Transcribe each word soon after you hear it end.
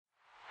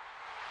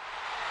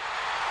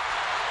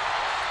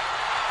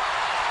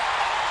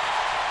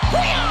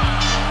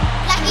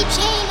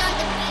Shane on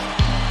the beat.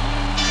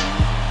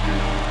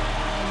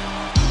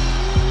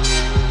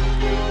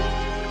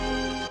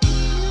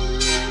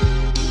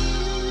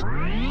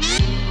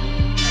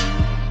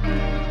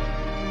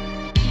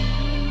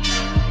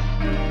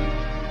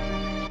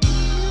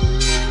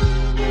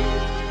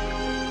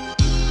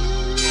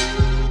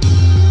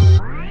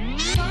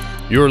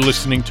 You're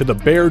listening to the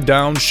Bear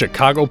Down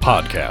Chicago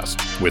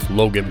podcast with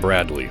Logan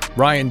Bradley,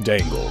 Ryan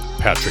Dangle,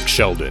 Patrick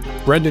Sheldon,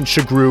 Brendan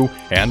Shagrew,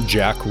 and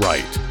Jack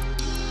Wright.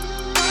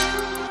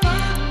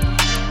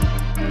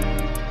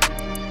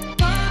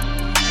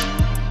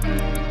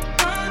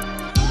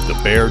 The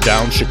Bear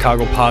Down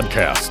Chicago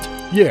podcast.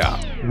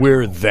 Yeah,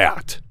 we're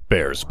that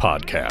Bears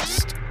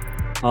podcast.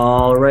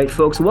 All right,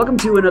 folks, welcome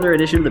to another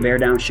edition of the Bear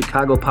Down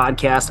Chicago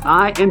podcast.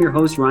 I am your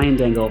host, Ryan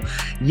Dangle.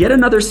 Yet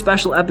another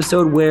special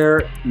episode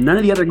where none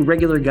of the other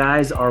regular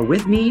guys are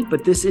with me,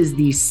 but this is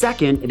the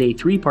second in a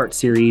three-part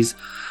series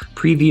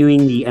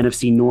previewing the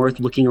NFC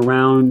North, looking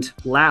around.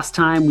 Last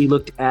time we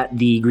looked at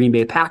the Green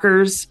Bay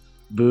Packers.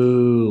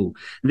 Boo.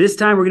 This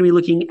time we're going to be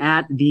looking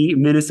at the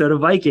Minnesota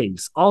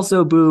Vikings.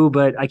 Also boo,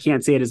 but I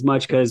can't say it as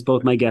much because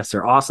both my guests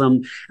are awesome,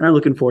 and I'm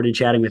looking forward to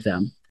chatting with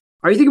them.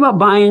 Are you thinking about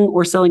buying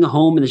or selling a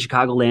home in the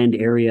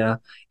Chicagoland area?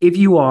 If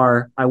you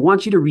are, I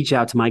want you to reach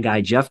out to my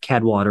guy, Jeff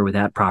Cadwater with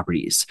At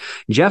Properties.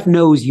 Jeff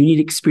knows you need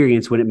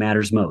experience when it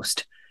matters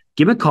most.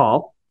 Give him a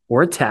call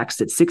or a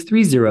text at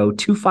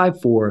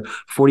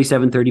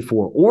 630-254-4734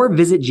 or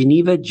visit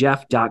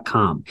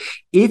genevajeff.com.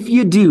 If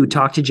you do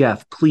talk to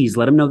Jeff, please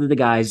let him know that the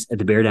guys at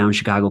the Bear Down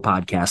Chicago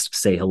podcast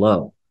say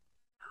hello.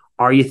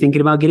 Are you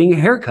thinking about getting a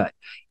haircut?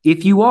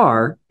 If you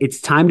are,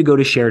 it's time to go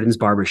to Sheridan's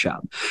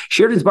Barbershop.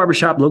 Sheridan's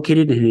Barbershop,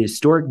 located in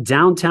historic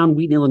downtown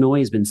Wheaton, Illinois,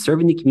 has been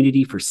serving the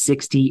community for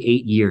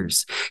 68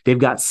 years. They've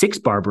got 6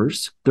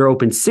 barbers. They're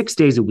open 6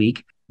 days a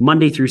week,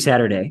 Monday through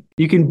Saturday.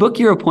 You can book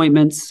your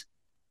appointments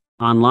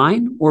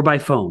online or by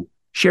phone.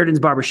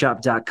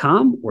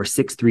 Sheridan'sBarbershop.com or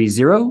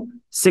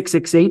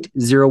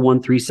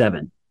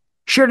 630-668-0137.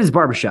 Sheridan's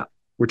Barbershop,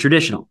 where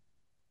traditional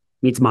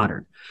meets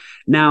modern.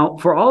 Now,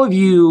 for all of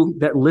you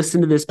that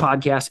listen to this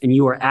podcast and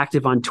you are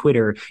active on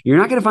Twitter, you're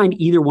not going to find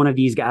either one of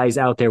these guys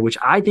out there, which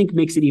I think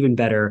makes it even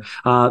better.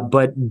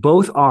 But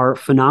both are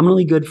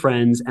phenomenally good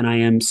friends, and I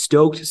am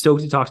stoked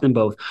to talk to them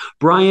both.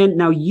 Brian,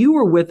 now you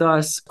were with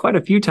us quite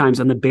a few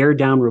times on the Bear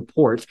Down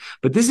Report,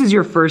 but this is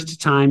your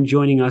first time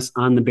joining us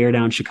on the Bear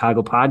Down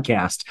Chicago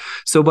podcast.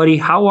 So, buddy,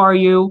 how are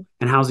you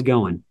and how's it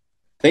going?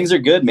 Things are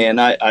good, man.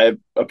 I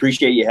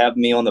appreciate you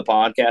having me on the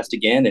podcast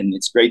again, and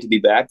it's great to be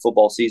back.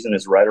 Football season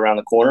is right around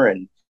the corner,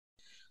 and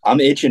I'm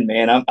itching,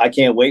 man. I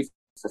can't wait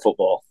for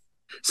football.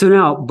 So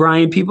now,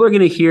 Brian, people are going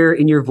to hear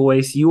in your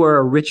voice, you are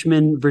a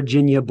Richmond,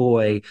 Virginia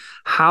boy.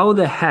 How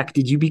the heck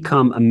did you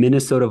become a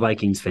Minnesota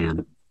Vikings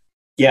fan?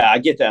 Yeah, I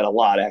get that a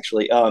lot,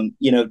 actually.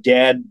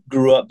 Dad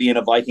grew up being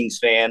a Vikings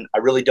fan. I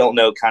really don't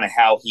know kind of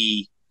how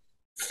he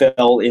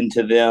fell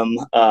into them,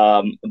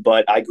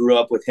 but I grew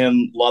up with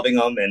him loving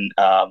them, and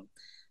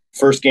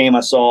first game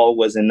I saw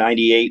was in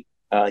 '98.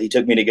 He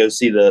took me to go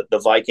see the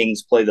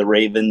Vikings play the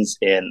Ravens,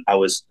 and I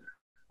was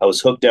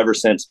hooked ever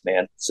since,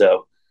 man.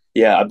 So,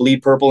 yeah, I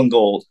bleed purple and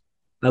gold.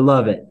 I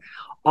love it.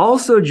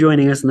 Also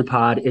joining us in the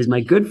pod is my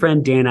good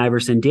friend, Dan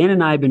Iverson. Dan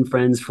and I have been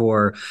friends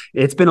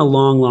it's been a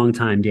long, long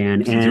time,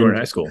 Dan. Since you were in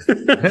high school.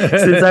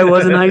 Since I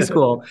was in high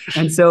school.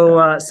 And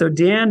so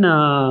Dan,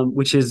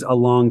 which is a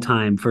long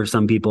time for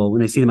some people, when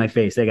they see my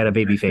face, they got a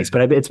baby face,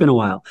 but it's been a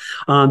while.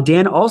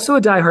 Dan, also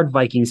a diehard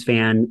Vikings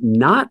fan,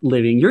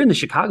 you're in the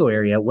Chicago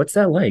area. What's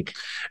that like?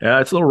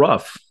 It's a little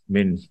rough. I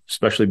mean,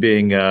 especially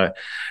being in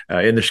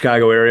the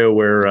Chicago area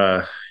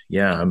where,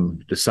 I'm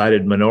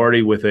decided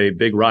minority with a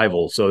big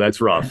rival. So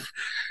that's rough.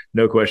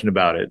 No question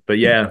about it. But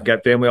yeah,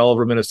 got family all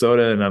over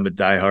Minnesota, and I'm a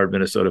diehard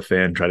Minnesota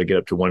fan. Try to get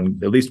up to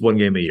at least one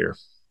game a year.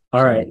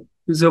 All right.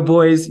 So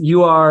boys,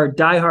 you are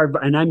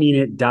diehard, and I mean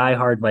it,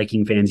 diehard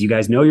Viking fans. You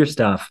guys know your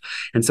stuff.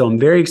 And so I'm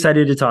very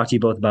excited to talk to you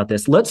both about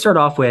this. Let's start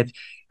off with,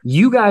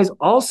 you guys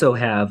also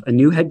have a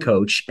new head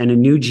coach and a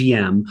new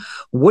GM.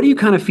 What are you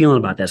kind of feeling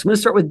about this? I'm going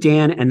to start with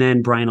Dan, and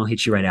then Brian will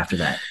hit you right after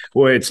that.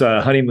 Boy, it's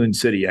honeymoon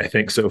city, I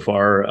think, so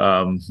far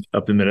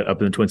up in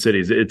the Twin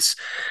Cities. It's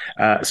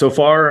so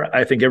far,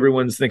 I think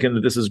everyone's thinking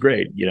that this is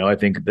great. I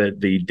think that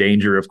the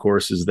danger, of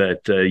course, is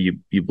that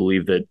you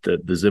believe that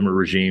the Zimmer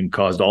regime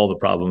caused all the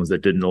problems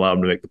that didn't allow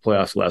them to make the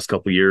playoffs the last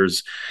couple of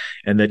years,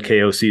 and that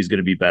KOC is going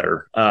to be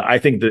better. I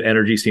think the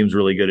energy seems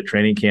really good at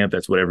training camp.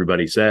 That's what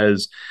everybody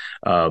says.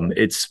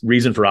 It's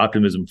reason for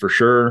optimism for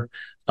sure,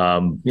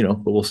 but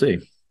we'll see.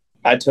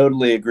 I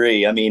totally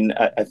agree. I mean,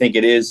 I think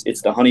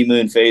it's the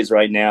honeymoon phase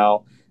right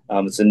now.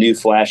 It's a new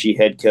flashy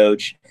head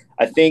coach.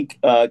 I think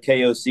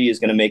KOC is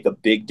going to make a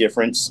big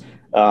difference.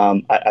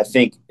 I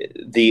think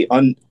the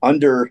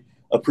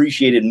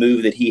underappreciated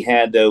move that he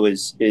had, though,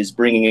 is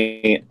bringing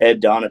in Ed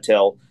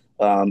Donatel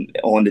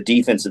on the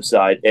defensive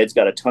side. Ed's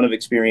got a ton of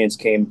experience,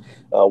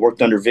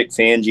 worked under Vic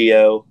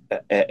Fangio,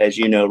 as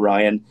you know,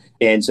 Ryan.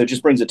 And so it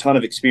just brings a ton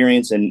of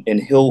experience, and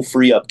he'll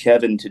free up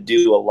Kevin to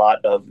do a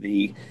lot of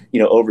the,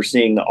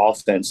 overseeing the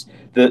offense.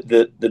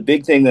 The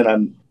big thing that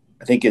I'm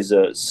I think is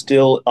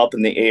still up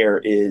in the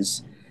air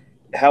is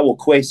how will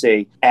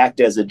Kwesi act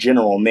as a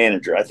general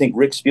manager? I think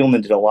Rick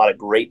Spielman did a lot of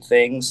great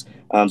things,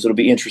 so it'll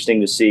be interesting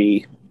to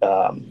see,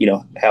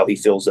 how he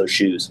fills those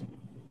shoes.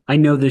 I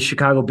know the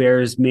Chicago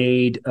Bears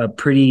made a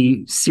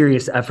pretty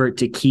serious effort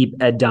to keep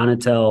Ed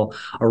Donatel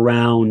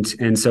around,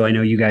 and so I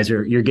know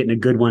you're getting a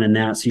good one in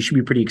that, so you should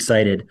be pretty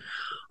excited.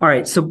 All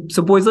right, so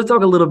boys, let's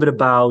talk a little bit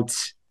about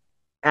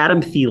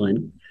Adam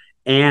Thielen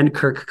and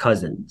Kirk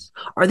Cousins.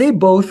 Are they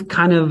both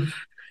kind of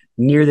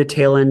near the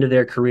tail end of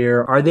their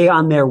career? Are they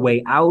on their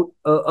way out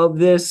of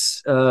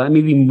this?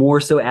 Maybe more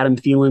so Adam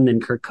Thielen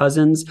than Kirk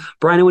Cousins.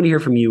 Brian, I want to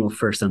hear from you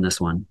first on this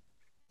one.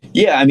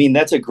 Yeah, I mean,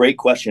 that's a great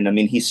question. I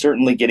mean, he's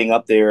certainly getting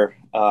up there.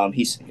 I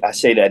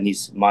say that, and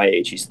he's my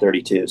age. He's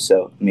 32,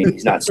 so I mean,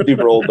 he's not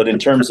super old, but in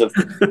terms of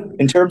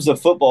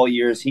football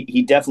years,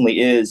 he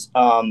definitely is.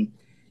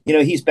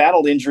 He's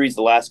battled injuries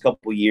the last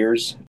couple of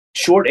years.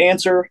 Short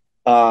answer,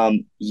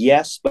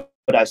 yes, but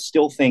I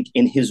still think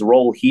in his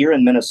role here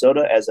in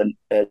Minnesota as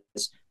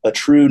a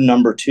true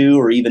number 2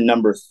 or even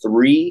number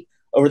 3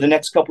 over the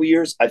next couple of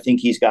years, I think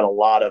he's got a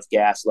lot of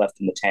gas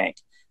left in the tank.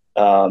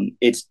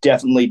 It's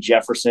definitely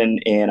Jefferson,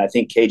 and I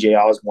think KJ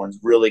Osborne's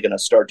really going to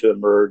start to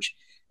emerge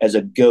as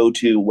a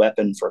go-to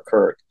weapon for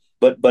Kirk.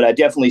 But I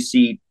definitely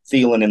see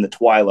Thielen in the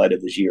twilight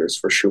of his years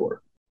for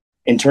sure.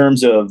 In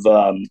terms of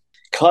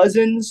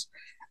Cousins,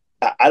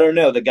 I don't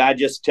know. The guy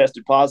just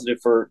tested positive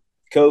for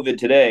COVID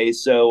today,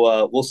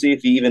 so we'll see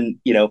if he even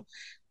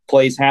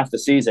plays half the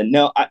season.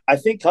 No, I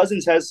think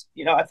Cousins has.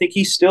 I think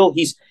he's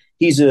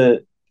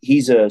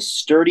a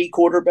sturdy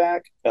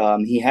quarterback.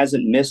 He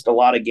hasn't missed a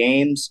lot of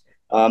games.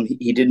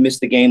 He did miss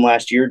the game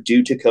last year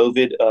due to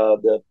COVID,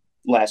 the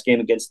last game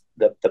against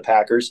the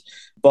Packers,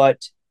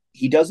 but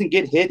he doesn't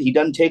get hit. He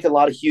doesn't take a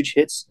lot of huge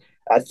hits.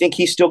 I think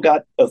he's still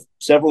got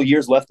several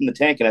years left in the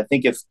tank, and I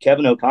think if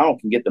Kevin O'Connell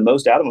can get the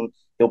most out of him,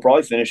 he'll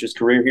probably finish his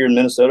career here in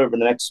Minnesota over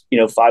the next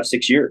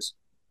 5-6 years.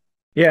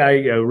 Yeah, I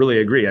really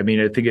agree. I mean,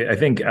 I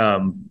think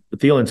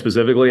Thielen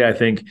specifically, I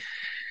think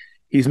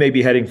he's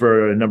maybe heading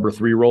for a number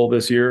 3 role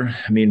this year.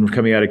 I mean,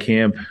 coming out of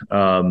camp,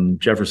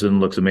 Jefferson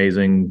looks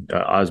amazing.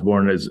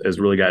 Osborne has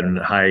really gotten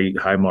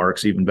high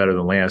marks, even better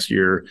than last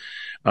year.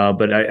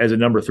 But as a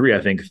number 3,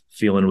 I think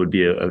Thielen would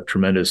be a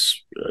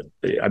tremendous.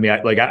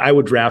 I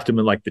would draft him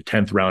in like the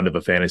 10th round of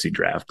a fantasy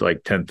draft,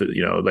 like 10th,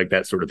 like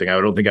that sort of thing.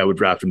 I don't think I would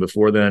draft him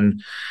before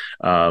then,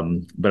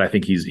 but I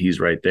think he's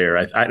right there.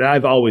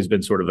 I've always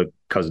been sort of a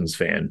Cousins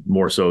fan,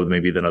 more so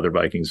maybe than other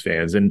Vikings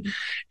fans, and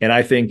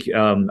I think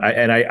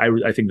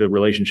I think the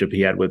relationship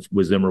he had with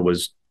Zimmer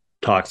was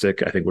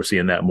toxic. I think we're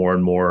seeing that more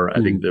and more.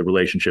 I think the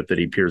relationship that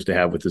he appears to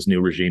have with this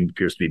new regime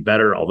appears to be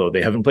better, although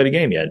they haven't played a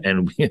game yet.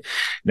 And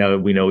now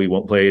we know he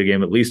won't play a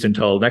game at least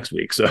until next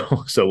week.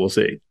 So we'll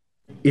see.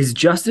 Is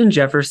Justin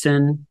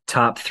Jefferson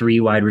top 3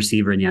 wide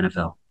receiver in the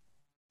NFL?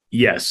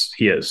 Yes,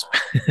 he is.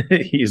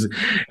 He's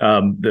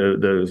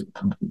the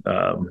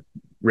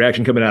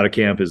reaction coming out of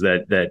camp is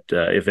that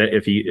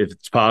if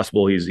it's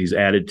possible, he's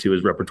added to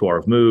his repertoire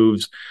of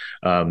moves.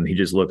 He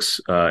just looks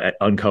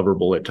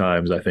uncoverable at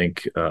times. I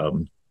think.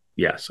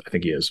 Yes, I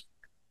think he is.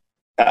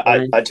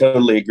 I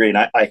totally agree, and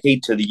I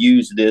hate to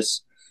use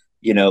this,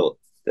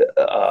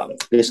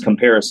 this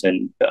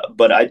comparison,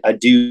 but I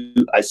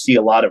see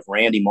a lot of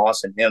Randy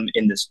Moss in him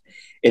in this,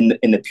 in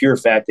the pure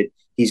fact that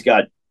he's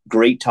got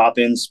great top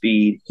end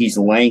speed. He's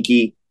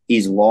lanky.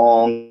 He's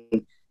long.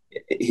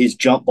 His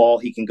jump ball,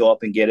 he can go up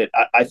and get it.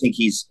 I think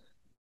he's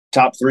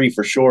top 3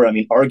 for sure. I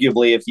mean,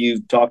 arguably, if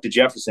you talk to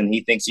Jefferson,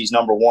 he thinks he's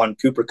number 1.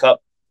 Cooper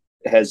Kupp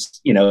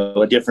has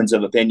a difference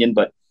of opinion,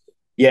 but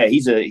yeah,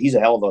 he's a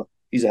hell of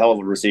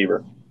a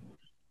receiver.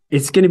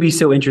 It's going to be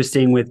so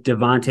interesting with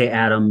Davante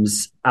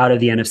Adams out of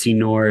the NFC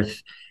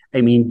North.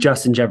 I mean,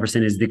 Justin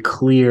Jefferson is the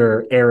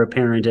clear heir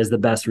apparent as the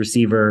best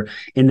receiver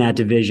in that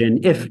division,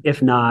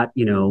 if not,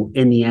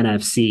 in the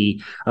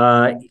NFC.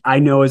 I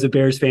know as a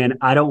Bears fan,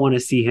 I don't want to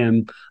see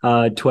him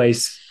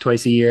twice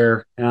a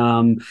year.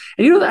 I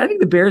think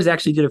the Bears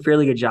actually did a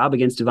fairly good job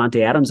against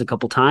Davante Adams a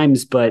couple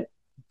times, but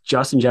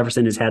Justin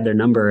Jefferson has had their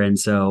number, and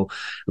so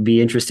it'll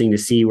be interesting to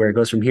see where it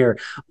goes from here.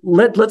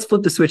 Let's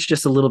flip the switch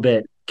just a little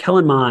bit.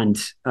 Kellen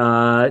Mond,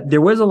 there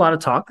was a lot of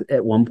talk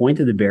at one point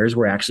that the Bears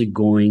were actually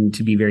going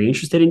to be very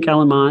interested in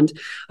Kellen Mond.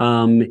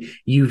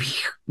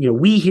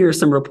 We hear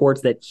some reports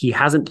that he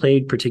hasn't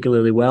played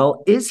particularly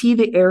well. Is he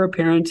the heir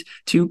apparent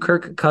to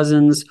Kirk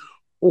Cousins,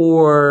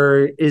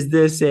 or is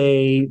this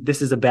a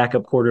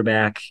backup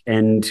quarterback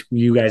and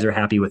you guys are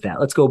happy with that?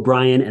 Let's go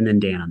Brian and then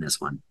Dan on this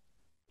one.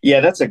 Yeah,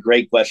 that's a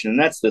great question, and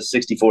that's the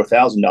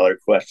 $64,000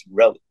 question,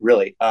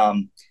 really.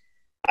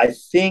 I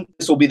think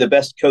this will be the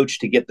best coach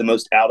to get the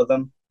most out of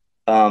him.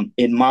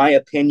 In my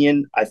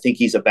opinion, I think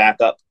he's a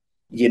backup.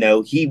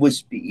 He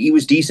was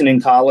decent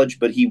in college,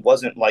 but he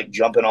wasn't like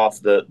jumping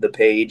off the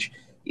page.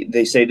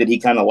 They say that he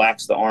kind of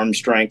lacks the arm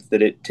strength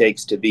that it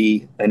takes to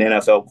be an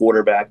NFL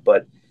quarterback,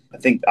 but I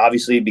think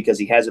obviously because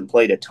he hasn't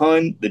played a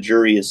ton, the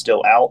jury is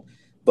still out.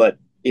 But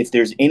if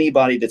there's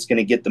anybody that's going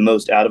to get the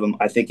most out of him,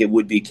 I think it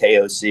would be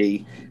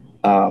KOC.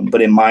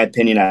 But in my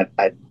opinion,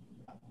 I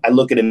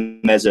look at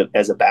him as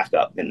a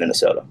backup in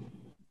Minnesota.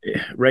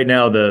 right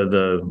now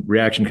the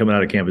reaction coming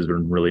out of camp has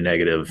been really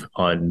negative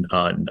on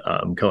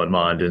Kellen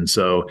Mond, and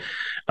so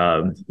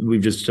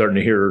we've just starting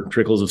to hear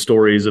trickles of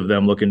stories of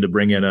them looking to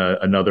bring in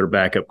another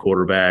backup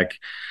quarterback.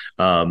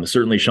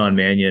 Certainly, Sean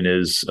Mannion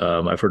is.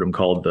 I've heard him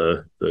called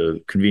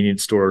the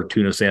convenience store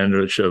tuna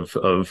sandwich of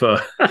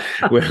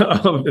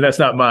that's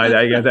not mine.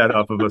 I got that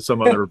off of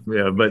some other,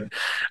 but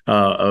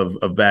of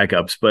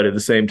backups. But at the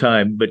same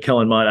time,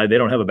 Kellen Mond, they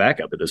don't have a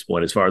backup at this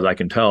point, as far as I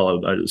can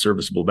tell, a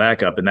serviceable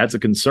backup, and that's a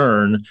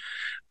concern.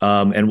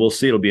 And we'll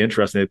see. It'll be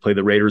interesting. They play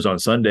the Raiders on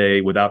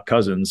Sunday without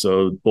Cousins,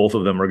 so both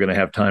of them are going to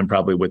have time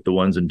probably with the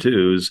ones and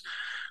twos.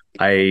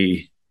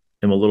 I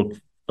am a little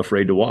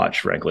afraid to watch,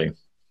 frankly.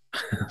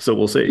 So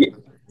we'll see.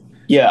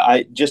 Yeah,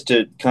 I just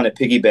to kind of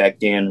piggyback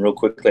Dan real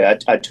quickly. I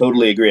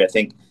totally agree. I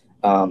think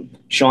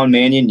Sean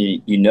Mannion,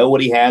 you know what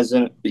he has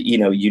in, you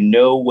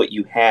know what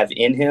you have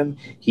in him.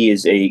 He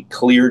is a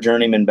clear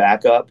journeyman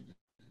backup.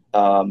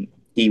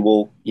 He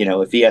will,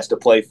 if he has to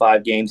play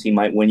 5 games, he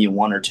might win you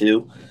 1 or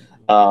 2.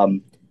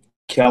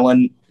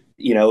 Kellen,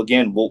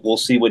 again, we'll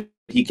see what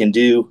he can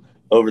do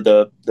over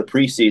the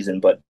preseason,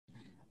 but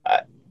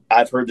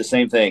I've heard the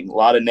same thing. A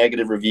lot of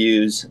negative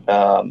reviews.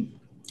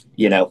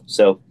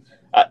 So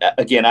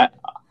again,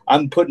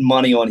 I'm putting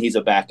money on he's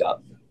a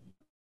backup.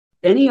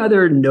 Any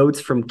other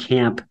notes from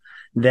camp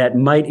that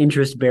might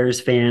interest Bears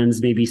fans?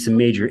 Maybe some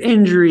major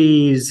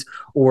injuries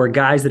or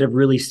guys that have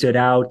really stood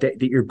out that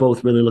you're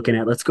both really looking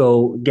at? Let's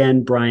go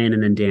again, Brian,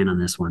 and then Dan on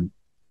this one.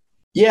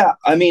 Yeah,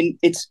 I mean,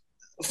 it's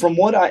from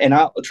what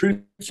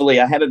truthfully,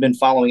 I haven't been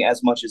following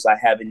as much as I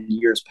have in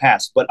years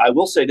past, but I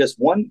will say this,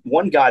 one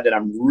guy that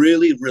I'm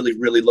really, really,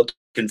 really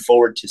looking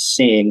forward to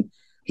seeing.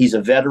 He's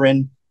a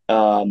veteran.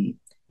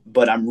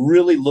 But I'm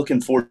really looking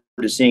forward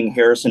to seeing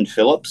Harrison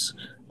Phillips,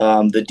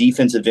 the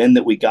defensive end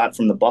that we got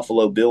from the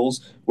Buffalo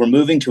Bills. We're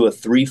moving to a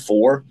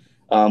 3-4,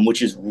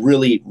 which is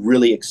really,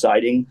 really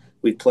exciting.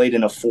 We've played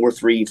in a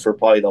 4-3 for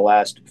probably the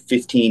last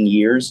 15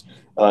 years,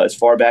 as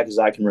far back as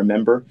I can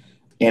remember.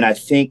 And I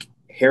think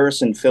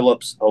Harrison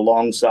Phillips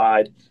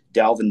alongside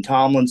Dalvin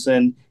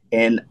Tomlinson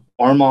and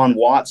Armon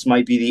Watts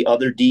might be the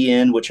other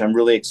DN, which I'm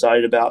really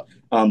excited about.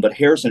 But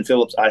Harrison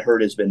Phillips, I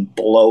heard, has been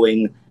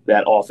blowing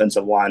that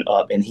offensive line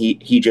up, and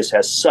he just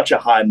has such a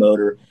high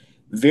motor,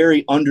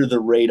 very under the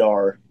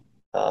radar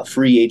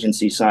free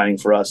agency signing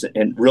for us,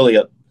 and really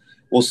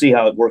we'll see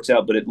how it works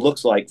out. But it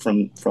looks like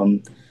from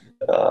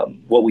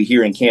what we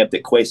hear in camp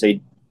that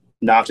Kwesi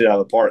knocked it out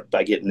of the park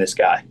by getting this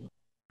guy.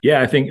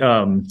 Yeah, I think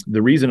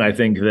the reason I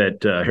think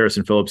that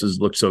Harrison Phillips has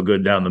looked so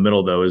good down the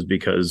middle, though, is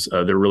because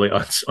they're really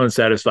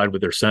unsatisfied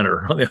with their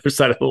center on the other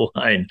side of the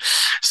line.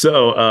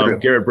 So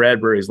Garrett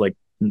Bradbury is like,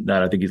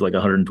 I think he's like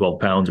 112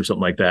 pounds or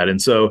something like that.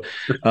 And so,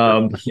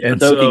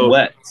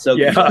 wet.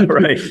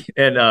 Right.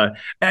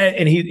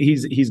 And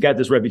he's got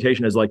this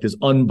reputation as like this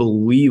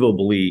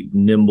unbelievably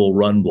nimble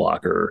run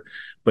blocker,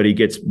 but he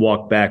gets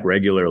walked back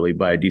regularly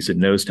by a decent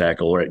nose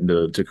tackle right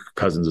into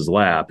Cousins'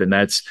 lap. And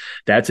that's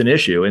an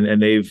issue.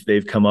 And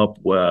they've come up,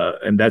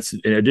 and that's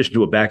in addition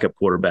to a backup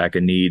quarterback,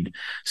 a need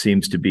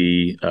seems to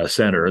be a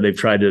center. They've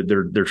tried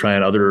they're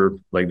trying other,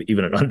 like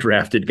even an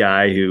undrafted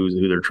guy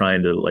who they're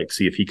trying to like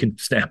see if he can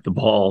snap the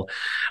ball.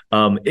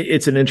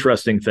 It's an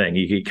interesting thing.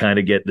 You can kind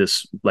of get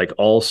this like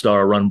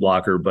all-star run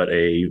blocker, but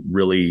a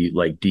really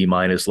like D-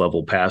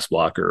 level pass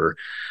blocker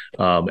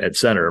at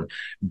center.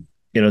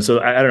 So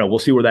I don't know. We'll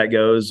see where that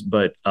goes,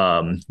 but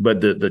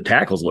the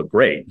tackles look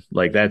great.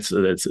 Like that's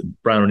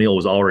Brian O'Neill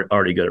was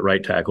already good at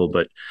right tackle,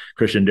 but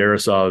Christian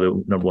Darrisaw,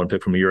 the number 1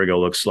 pick from a year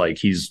ago, looks like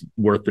he's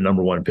worth the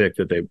number 1 pick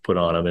that they put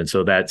on him, and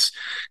so that's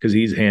because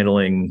he's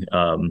handling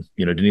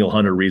Danielle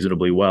Hunter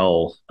reasonably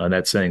well, and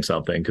that's saying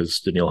something because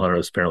Danielle Hunter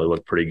has apparently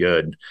looked pretty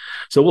good.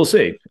 So we'll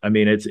see. I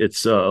mean,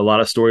 it's a lot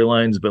of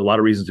storylines, but a lot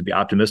of reasons to be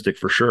optimistic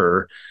for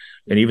sure.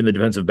 And even the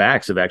defensive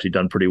backs have actually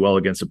done pretty well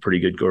against a pretty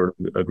good group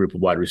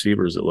of wide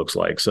receivers, it looks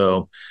like.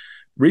 So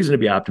reason to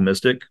be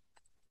optimistic,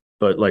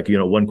 but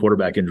one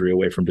quarterback injury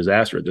away from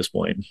disaster at this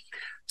point.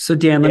 So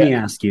Dan, let me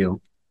ask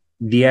you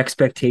the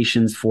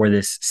expectations for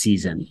this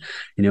season.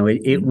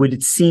 It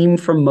would seem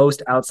from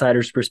most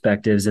outsiders'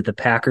 perspectives that the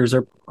Packers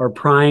are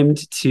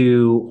primed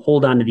to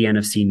hold on to the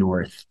NFC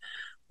North.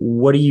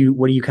 What do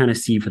you kind of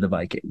see for the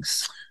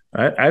Vikings?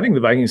 I think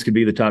the Vikings could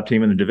be the top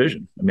team in the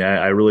division. I mean,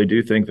 I really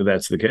do think that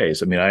that's the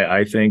case. I mean,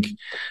 I think,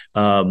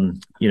 I'm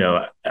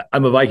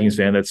a Vikings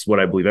fan. That's what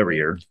I believe every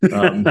year.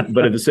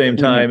 But at the same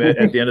time,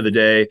 at the end of the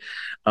day,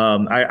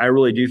 I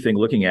really do think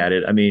looking at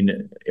it, I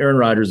mean, Aaron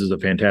Rodgers is a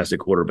fantastic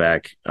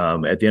quarterback.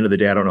 At the end of the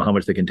day, I don't know how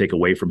much they can take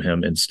away from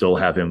him and still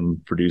have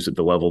him produce at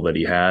the level that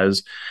he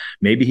has.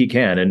 Maybe he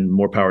can, and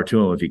more power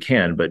to him if he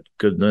can, but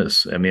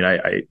goodness. I mean,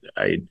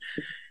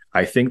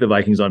 I think the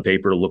Vikings on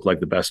paper look like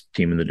the best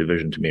team in the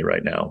division to me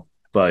right now.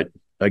 But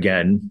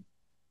again,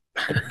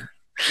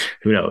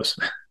 who knows?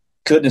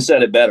 Couldn't have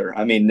said it better.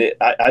 I mean,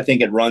 I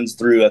think it runs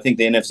through. I think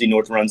the NFC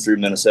North runs through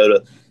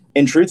Minnesota.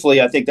 And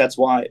truthfully, I think that's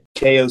why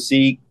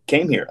KOC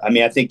came here. I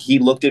mean, I think he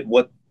looked at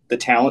what the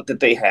talent that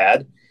they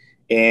had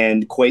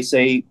and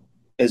Kwesi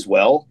as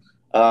well.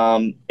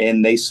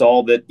 And they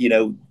saw that,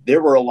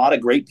 there were a lot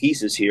of great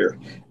pieces here.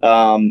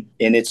 And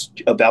it's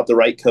about the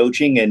right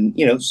coaching. And,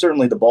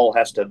 certainly the ball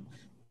has to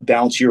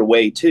bounce your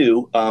way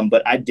too.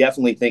 But I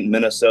definitely think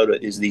Minnesota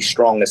is the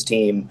strongest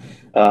team.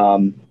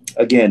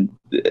 Again,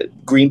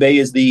 Green Bay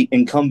is the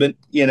incumbent,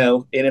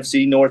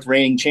 NFC North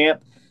reigning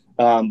champ.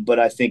 But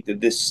I think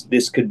that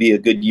this could be a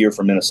good year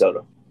for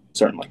Minnesota,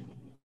 certainly.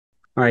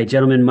 All right,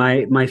 gentlemen,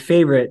 my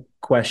favorite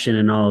question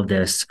in all of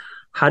this,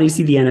 how do you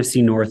see the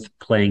NFC North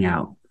playing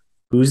out?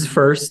 Who's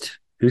first,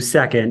 who's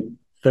second,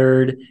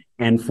 third,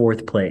 and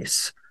fourth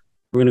place?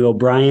 We're going to go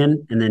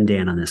Brian and then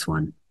Dan on this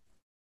one.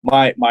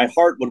 My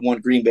heart would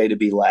want Green Bay to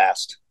be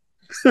last.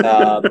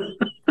 But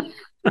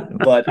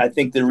I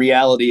think the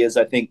reality is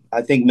I think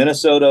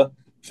Minnesota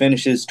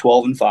finishes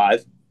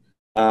 12-5.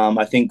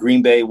 I think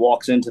Green Bay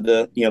walks into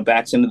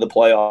backs into the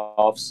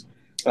playoffs.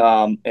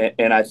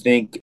 And I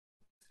think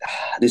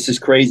this is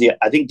crazy.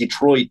 I think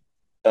Detroit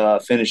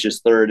finishes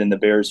third and the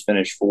Bears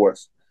finish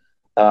fourth.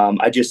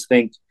 I just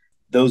think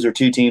those are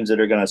two teams that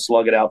are going to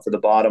slug it out for the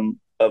bottom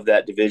of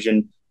that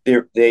division.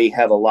 They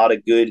have a lot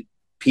of good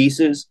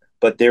pieces,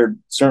 but they're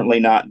certainly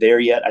not there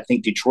yet. I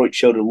think Detroit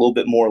showed a little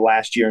bit more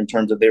last year in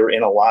terms of they were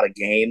in a lot of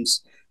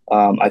games.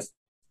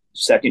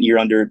 Second year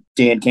under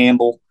Dan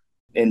Campbell.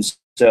 And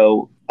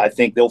so I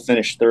think they'll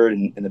finish third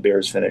and the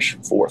Bears finish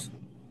fourth.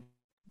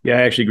 Yeah,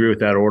 I actually agree with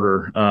that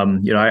order.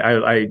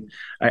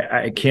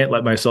 I can't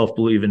let myself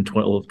believe in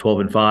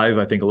 12-5.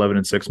 I think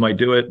 11-6 might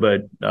do it,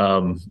 but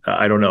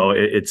I don't know.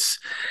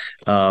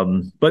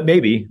 But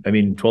maybe.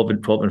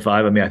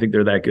 12-5. I think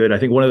they're that good. I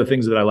think one of the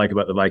things that I like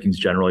about the Vikings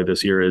generally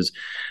this year is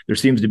there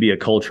seems to be a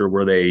culture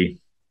where they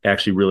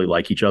actually really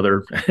like each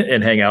other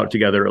and hang out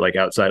together, like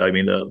outside.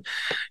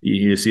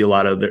 You see a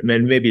lot of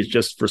and maybe it's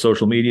just for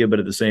social media, but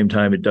at the same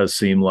time, it does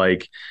seem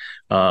like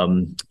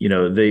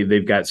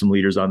they've got some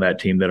leaders on that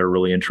team that are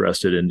really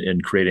interested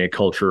in creating a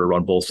culture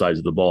on both sides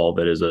of the ball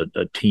that is a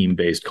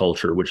team-based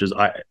culture, which is,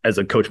 as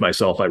a coach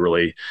myself, I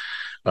really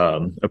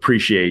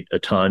appreciate a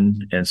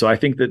ton. And so I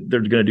think that they're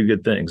going to do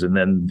good things. And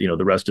then,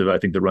 the rest of it, I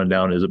think the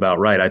rundown is about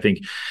right. I think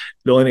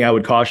the only thing I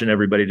would caution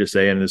everybody to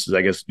say, and this is,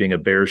 I guess, being a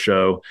Bears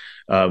show,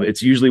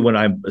 it's usually when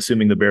I'm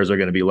assuming the Bears are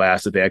going to be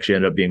last that they actually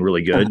end up being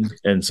really good.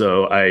 And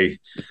so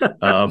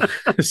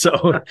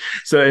so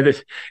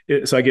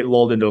I get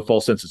lulled into a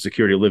false sense of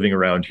security living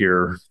around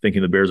here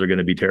thinking the Bears are going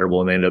to be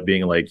terrible, and they end up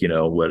being like,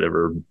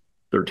 whatever,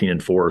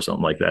 13-4 or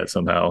something like that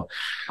somehow.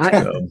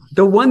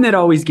 The one that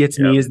always gets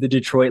me is the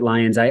Detroit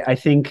Lions. I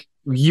think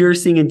you're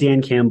seeing in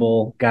Dan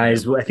Campbell,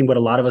 guys. I think what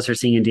a lot of us are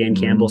seeing in Dan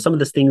Campbell, some of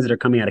the things that are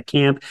coming out of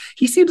camp,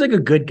 he seems like a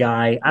good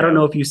guy. I don't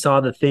know if you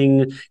saw the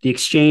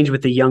exchange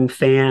with the young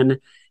fan.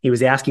 He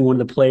was asking one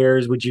of the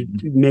players, would you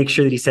make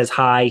sure that he says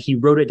hi? He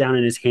wrote it down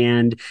in his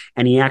hand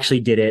and he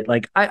actually did it.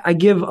 Like, I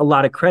give a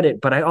lot of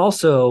credit, but I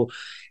also,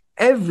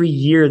 every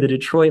year the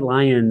Detroit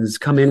Lions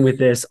come in with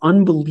this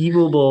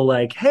unbelievable,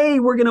 like, hey,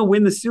 we're going to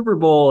win the Super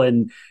Bowl.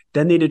 And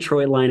then they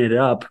Detroit line it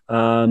up.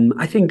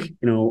 I think,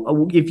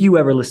 if you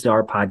ever listen to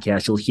our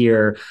podcast, you'll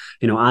hear,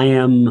 I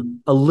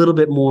am a little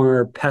bit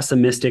more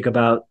pessimistic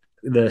about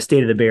the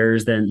state of the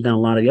Bears than a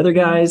lot of the other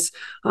guys.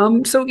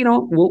 So,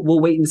 we'll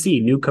wait and see.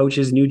 New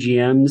coaches, new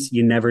GMs,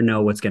 you never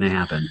know what's going to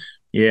happen.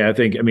 Yeah, I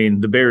think,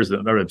 the Bears,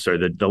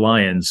 the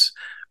Lions,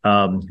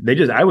 I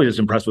was just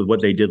impressed with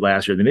what they did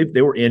last year.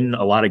 They were in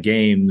a lot of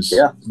games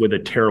with a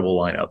terrible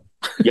lineup.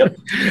 Yep.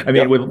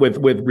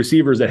 With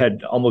receivers that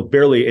had almost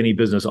barely any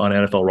business on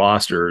NFL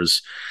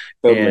rosters,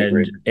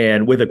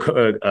 and with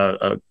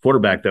a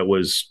quarterback that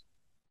was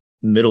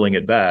middling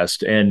at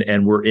best,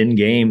 and we're in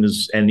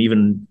games, and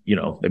even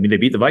they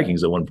beat the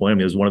Vikings at one point.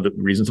 It was one of the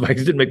reasons the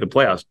Vikings didn't make the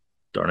playoffs.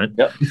 Darn it.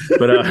 Yep.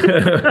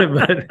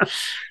 But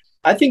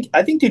I think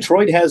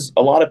Detroit has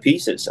a lot of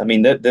pieces. The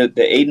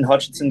Aiden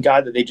Hutchinson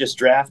guy that they just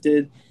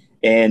drafted,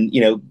 and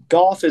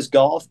Goff is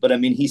Goff, but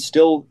he's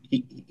still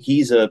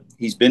he's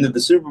been to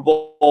the Super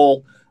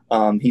Bowl.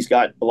 He's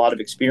got a lot of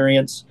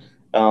experience.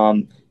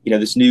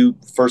 This new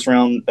first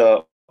round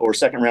or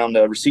second round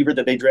receiver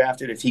that they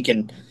drafted, if he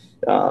can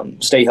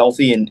stay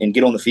healthy and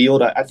get on the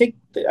field, I think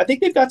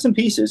they've got some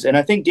pieces. And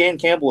I think Dan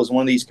Campbell is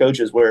one of these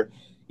coaches where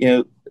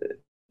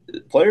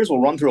players will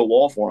run through a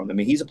wall for him.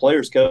 He's a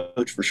player's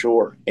coach for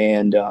sure,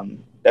 and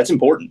that's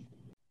important.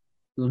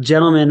 Well,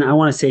 gentlemen, I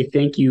want to say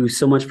thank you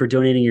so much for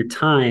donating your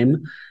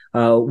time.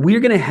 We're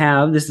going to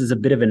have, this is a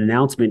bit of an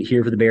announcement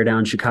here for the Bear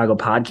Down Chicago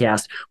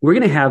podcast. We're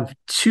going to have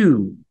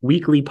 2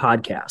 weekly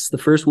podcasts. The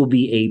first will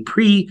be a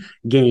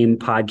pre-game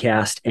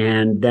podcast,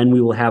 and then we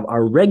will have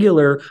our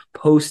regular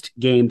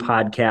post-game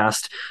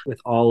podcast with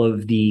all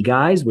of the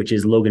guys, which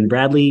is Logan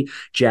Bradley,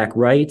 Jack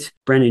Wright,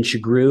 Brendan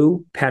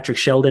Shagrew, Patrick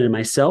Sheldon, and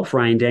myself,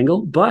 Ryan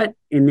Dangle. But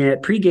in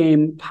that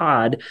pregame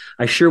pod,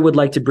 I sure would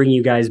like to bring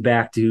you guys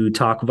back to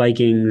talk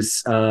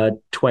Vikings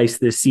twice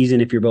this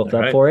season if you're both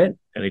up for it.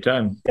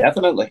 Anytime.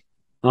 Definitely.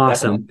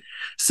 Awesome. Definitely.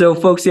 So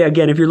folks,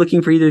 again, if you're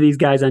looking for either of these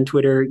guys on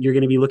Twitter, you're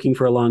going to be looking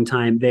for a long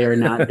time. They are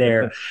not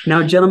there.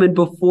 Now, gentlemen,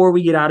 before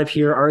we get out of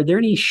here, are there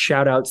any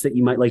shout outs that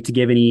you might like to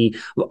give, any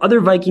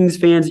other Vikings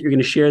fans that you're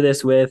going to share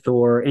this with,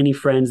 or any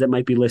friends that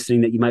might be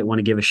listening that you might want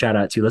to give a shout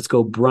out to? Let's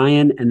go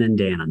Brian and then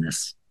Dan on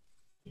this.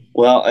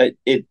 Well,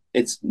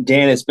 it's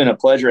Dan. It's been a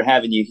pleasure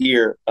having you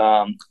here.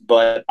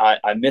 But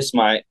I miss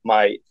my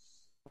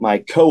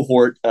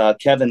cohort,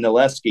 Kevin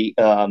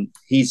Naleski.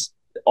 He's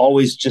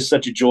always just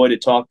such a joy to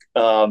talk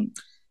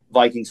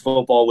Vikings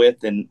football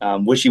with, and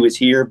wish he was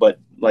here. But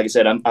like I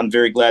said, I'm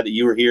very glad that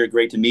you were here.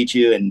 Great to meet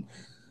you, and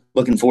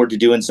looking forward to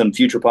doing some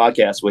future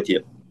podcasts with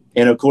you.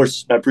 And of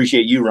course, I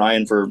appreciate you,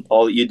 Ryan, for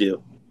all that you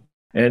do.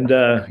 And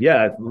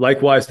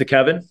likewise to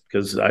Kevin,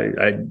 because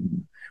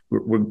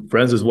we're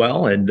friends as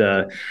well, and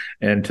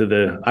to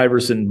the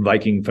Iverson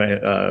Viking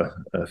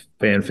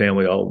fan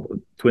family, all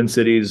Twin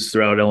Cities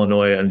throughout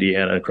Illinois,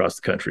 Indiana, across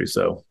the country.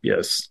 So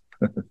yes,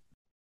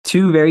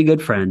 two very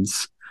good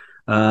friends.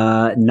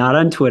 Not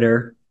on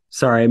Twitter.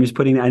 Sorry, I'm just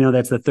I know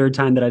that's the third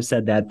time that I've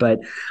said that, but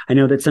I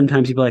know that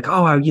sometimes people are like,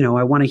 oh,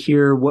 I want to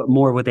hear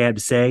what they have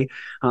to say.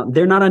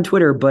 They're not on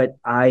Twitter, but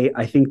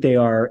I think they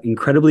are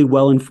incredibly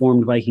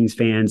well-informed Vikings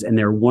fans, and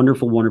they're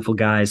wonderful, wonderful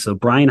guys. So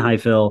Brian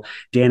Heifel,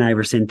 Dan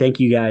Iverson,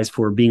 thank you guys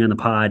for being on the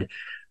pod.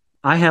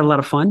 I had a lot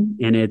of fun,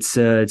 and it's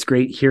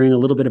great hearing a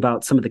little bit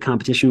about some of the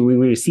competition. We're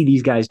going to see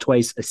these guys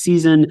twice a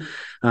season,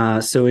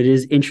 so it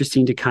is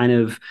interesting to kind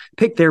of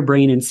pick their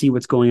brain and see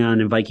what's going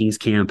on in Vikings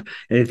camp.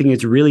 And I think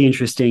it's really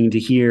interesting to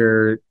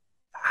hear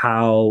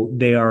how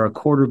they are a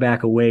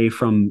quarterback away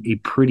from a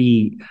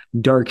pretty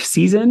dark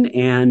season.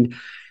 And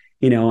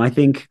I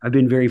think I've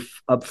been very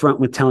upfront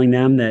with telling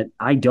them that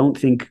I don't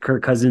think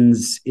Kirk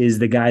Cousins is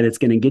the guy that's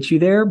going to get you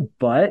there,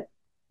 but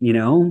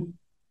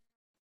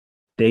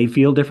they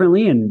feel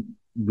differently, and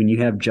when you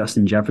have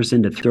Justin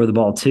Jefferson to throw the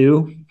ball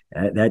to,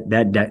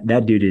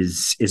 that dude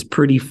is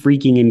pretty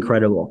freaking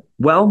incredible.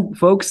 Well,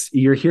 folks,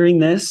 you're hearing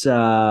this.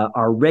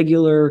 Our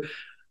regular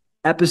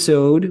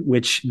episode,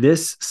 which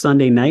this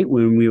Sunday night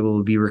when we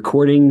will be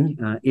recording,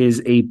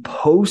 is a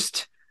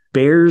post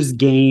Bears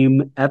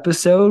game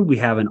episode. We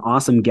have an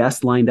awesome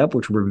guest lined up,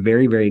 which we're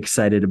very, very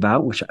excited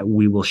about, which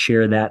we will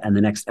share that in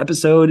the next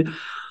episode.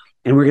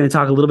 And we're going to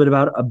talk a little bit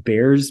about a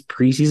Bears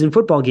preseason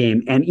football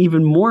game. And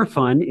even more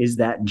fun is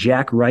that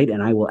Jack Wright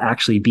and I will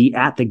actually be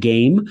at the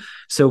game.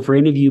 So for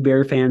any of you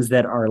Bear fans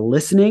that are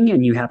listening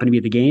and you happen to be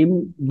at the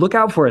game, look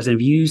out for us. And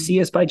if you see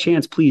us by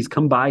chance, please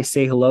come by,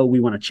 say hello. We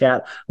want to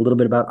chat a little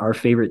bit about our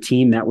favorite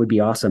team. That would be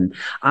awesome.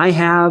 I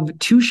have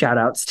 2 shout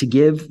outs to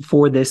give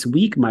for this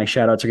week. My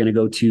shout outs are going to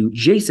go to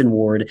Jason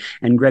Ward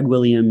and Greg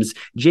Williams.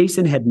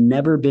 Jason had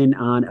never been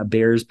on a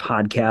Bears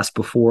podcast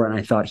before, and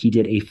I thought he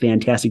did a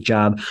fantastic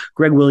job.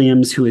 Greg Williams,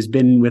 who has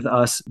been with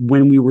us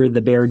when we were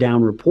the Bear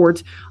Down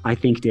Report, I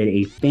think did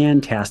a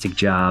fantastic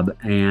job,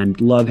 and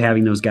love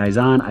having those guys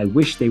on. I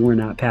wish they were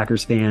not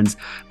Packers fans,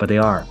 but they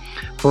are.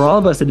 For all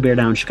of us at the Bear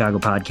Down Chicago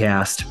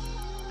podcast,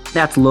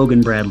 that's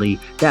Logan Bradley,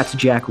 that's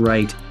Jack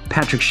Wright,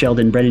 Patrick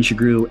Sheldon, Brendan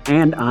Shagrew,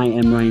 and I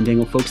am Ryan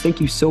Dangle. Folks, thank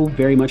you so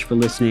very much for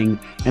listening,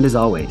 and as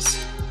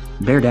always,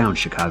 Bear Down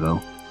Chicago.